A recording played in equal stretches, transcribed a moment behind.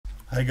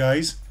Hi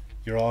guys,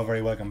 you're all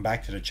very welcome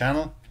back to the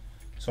channel.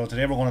 So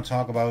today we're going to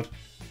talk about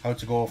how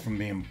to go from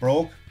being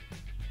broke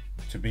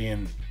to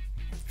being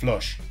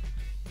flush.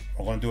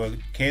 We're going to do a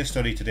case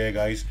study today,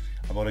 guys,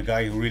 about a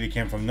guy who really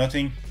came from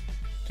nothing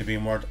to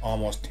being worth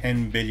almost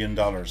 $10 billion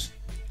as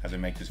I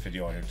make this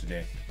video here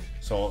today.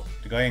 So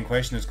the guy in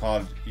question is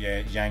called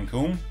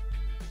Koum.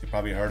 You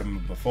probably heard of him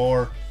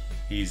before.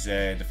 He's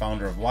the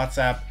founder of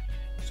WhatsApp.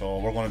 So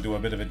we're going to do a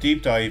bit of a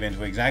deep dive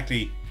into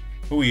exactly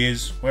who he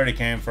is, where he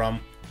came from,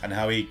 and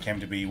how he came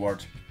to be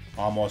worth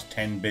almost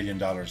 $10 billion.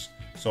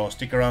 So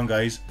stick around,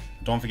 guys.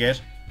 Don't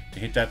forget to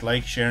hit that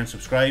like, share and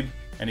subscribe.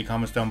 Any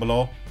comments down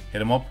below, hit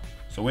them up.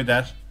 So with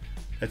that,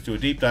 let's do a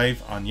deep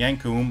dive on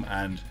Koum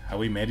and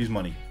how he made his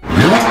money.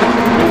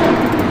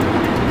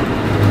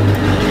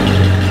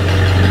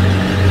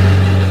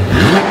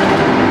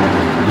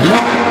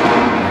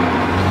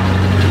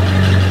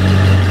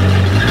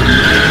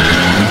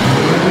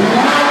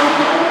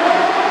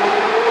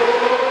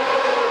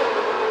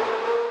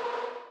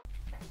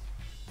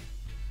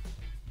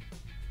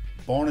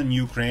 Born in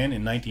Ukraine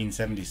in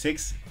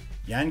 1976,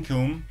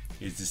 Koum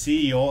is the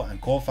CEO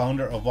and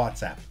co-founder of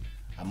WhatsApp,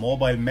 a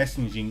mobile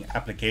messaging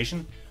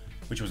application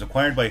which was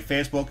acquired by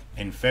Facebook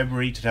in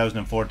February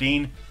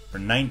 2014 for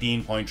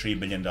 $19.3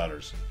 billion.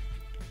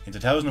 In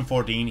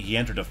 2014, he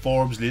entered the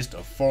Forbes list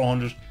of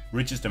 400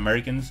 richest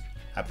Americans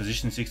at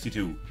position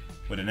 62,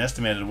 with an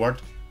estimated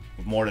worth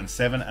of more than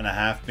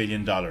 $7.5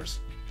 billion.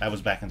 That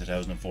was back in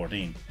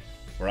 2014.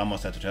 We're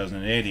almost at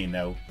 2018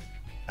 now,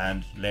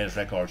 and latest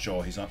records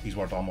show he's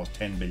worth almost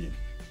 $10 billion.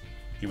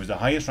 He was the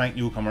highest ranked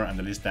newcomer on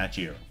the list that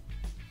year.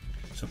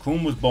 So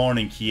Koum was born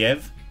in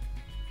Kiev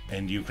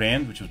in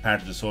Ukraine, which was part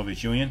of the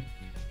Soviet Union.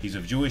 He's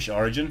of Jewish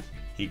origin.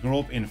 He grew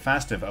up in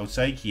Fastiv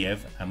outside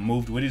Kiev and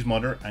moved with his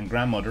mother and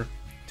grandmother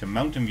to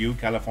Mountain View,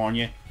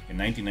 California in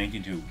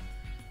 1992,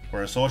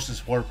 where a social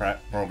support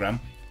program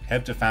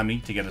helped the family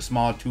to get a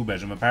small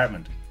 2-bedroom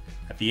apartment.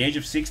 At the age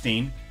of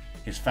 16,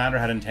 his father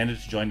had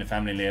intended to join the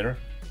family later,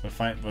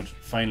 but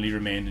finally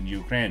remained in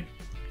Ukraine.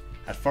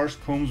 At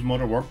first, Koum's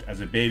mother worked as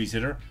a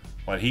babysitter,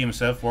 while he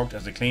himself worked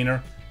as a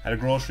cleaner at a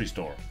grocery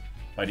store.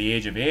 By the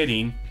age of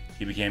 18,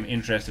 he became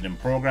interested in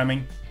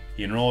programming.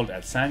 He enrolled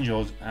at San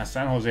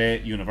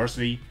Jose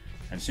University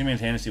and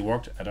simultaneously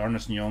worked at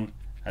Ernst & Young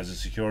as a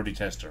security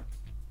tester.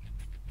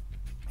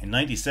 In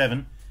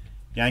 1997,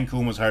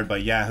 Koum was hired by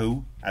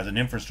Yahoo as an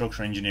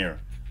infrastructure engineer.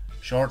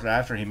 Shortly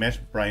after, he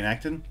met Brian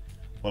Acton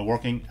while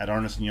working at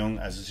Ernst & Young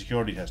as a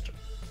security tester.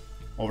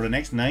 Over the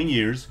next 9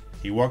 years,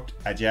 he worked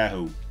at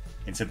Yahoo.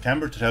 In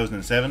September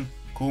 2007,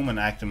 Koum and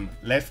Acton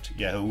left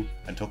Yahoo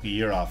and took a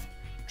year off,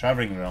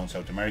 traveling around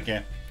South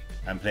America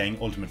and playing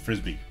Ultimate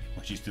Frisbee,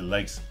 which he still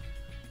likes.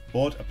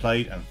 Both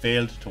applied and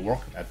failed to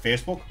work at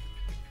Facebook.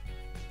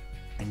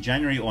 In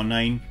January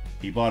 2009,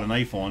 he bought an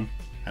iPhone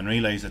and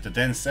realised that the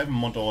then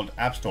 7-month-old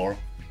App Store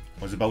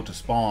was about to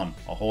spawn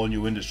a whole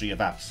new industry of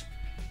apps.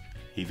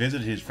 He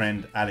visited his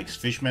friend Alex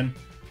Fishman,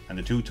 and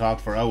the two talked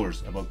for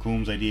hours about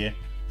Koum's idea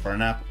for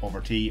an app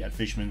over tea at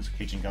Fishman's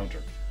kitchen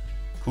counter.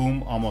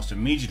 Koum almost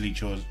immediately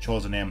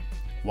chose the name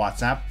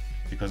WhatsApp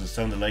because it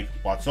sounded like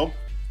What's Up,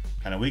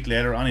 and a week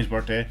later, on his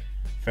birthday,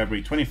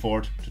 February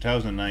 24th,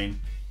 2009,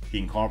 he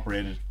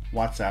incorporated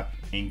WhatsApp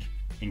Inc.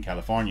 in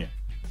California.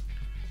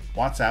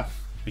 WhatsApp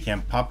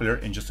became popular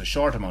in just a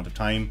short amount of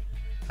time,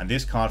 and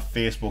this caught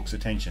Facebook's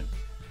attention.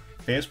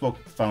 Facebook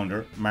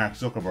founder Mark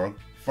Zuckerberg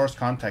first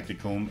contacted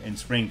Koum in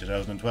spring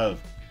 2012.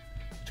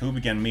 The two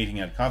began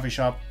meeting at a coffee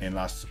shop in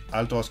Los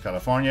Altos,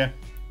 California,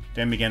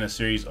 then began a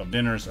series of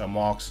dinners and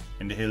walks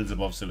in the hills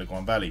above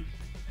Silicon Valley.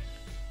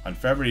 On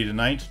February the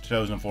 9th,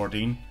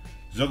 2014,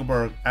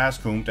 Zuckerberg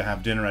asked Koum to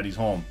have dinner at his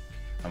home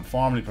and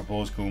formally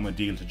proposed Koum a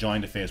deal to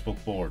join the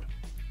Facebook board.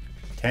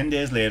 10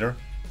 days later,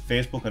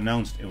 Facebook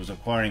announced it was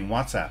acquiring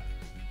WhatsApp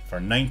for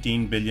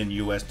 $19 billion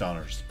US.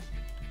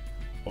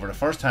 Over the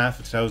first half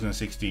of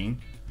 2016,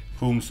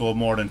 Koum sold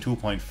more than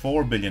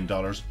 $2.4 billion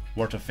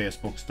worth of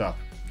Facebook stock,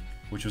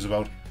 which was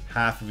about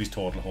half of his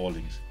total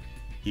holdings.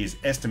 He is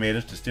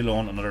estimated to still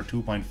own another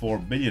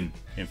 $2.4 billion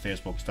in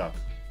Facebook stock.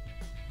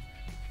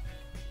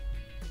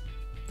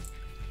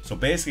 So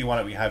basically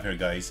what we have here,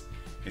 guys,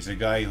 is a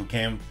guy who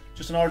came,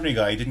 just an ordinary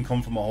guy, didn't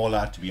come from a whole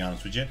lot, to be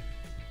honest with you.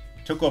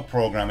 Took up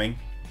programming,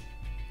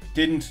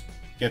 didn't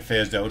get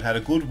phased out, had a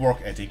good work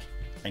ethic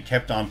and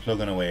kept on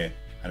plugging away,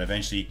 and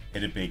eventually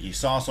hit it big. He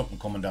saw something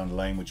coming down the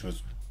line, which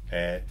was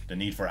the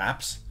need for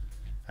apps,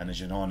 and as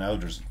you know now,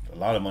 there's a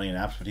lot of money in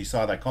apps, but he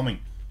saw that coming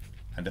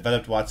and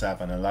developed WhatsApp,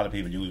 and a lot of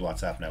people use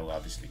WhatsApp now,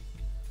 obviously.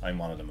 I'm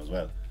one of them as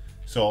well.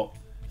 So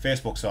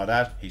Facebook saw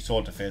that, he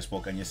sold to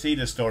Facebook, and you see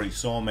this story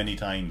so many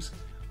times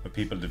with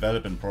people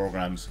developing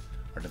programs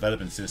or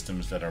developing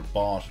systems that are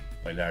bought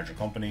by larger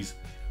companies.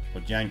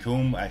 But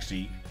Koum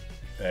actually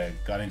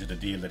got into the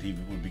deal that he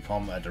would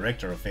become a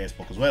director of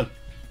Facebook as well.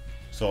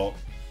 So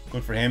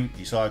good for him,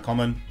 he saw it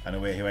coming and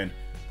away he went.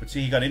 But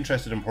see, he got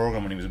interested in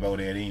programming when he was about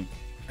 18.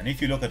 And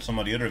if you look at some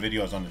of the other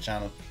videos on the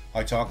channel,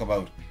 I talk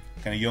about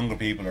kind of younger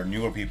people or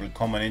newer people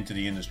coming into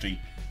the industry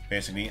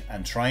basically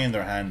and trying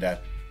their hand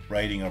at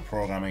writing or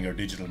programming or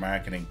digital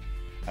marketing,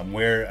 and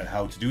where and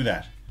how to do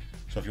that.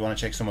 So if you want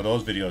to check some of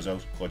those videos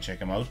out, go check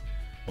them out.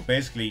 But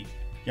basically,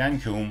 Jan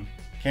Koum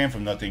came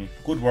from nothing,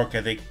 good work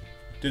ethic,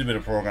 did a bit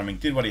of programming,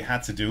 did what he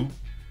had to do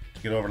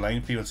to get over the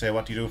line. People say,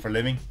 what do you do for a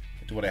living?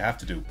 I do what I have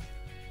to do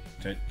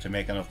to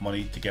make enough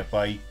money to get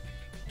by,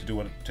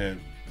 to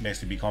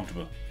basically be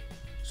comfortable.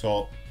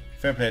 So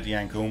fair play to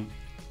Jan Koum,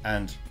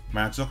 and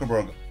Mark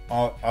Zuckerberg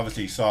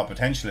obviously saw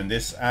potential in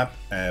this app,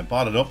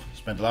 bought it up,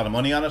 spent a lot of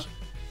money on it,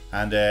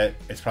 and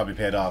it's probably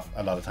paid off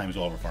a lot of times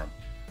over for him.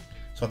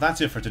 So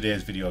that's it for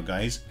today's video,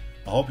 guys.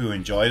 I hope you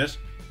enjoyed it.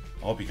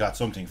 I hope you got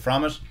something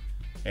from it.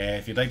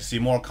 If you'd like to see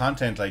more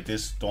content like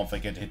this, don't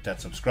forget to hit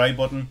that subscribe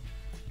button.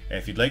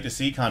 If you'd like to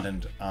see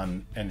content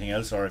on anything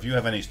else, or if you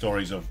have any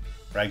stories of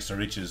rags to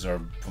riches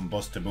or from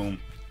bust to boom,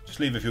 just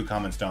leave a few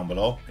comments down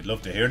below. I'd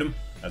love to hear them,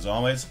 as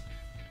always.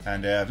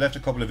 And I've left a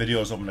couple of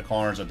videos up in the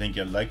corners. I think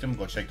you'll like them.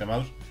 Go check them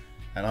out.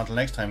 And until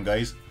next time,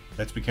 guys,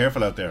 let's be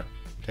careful out there.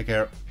 Take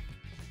care.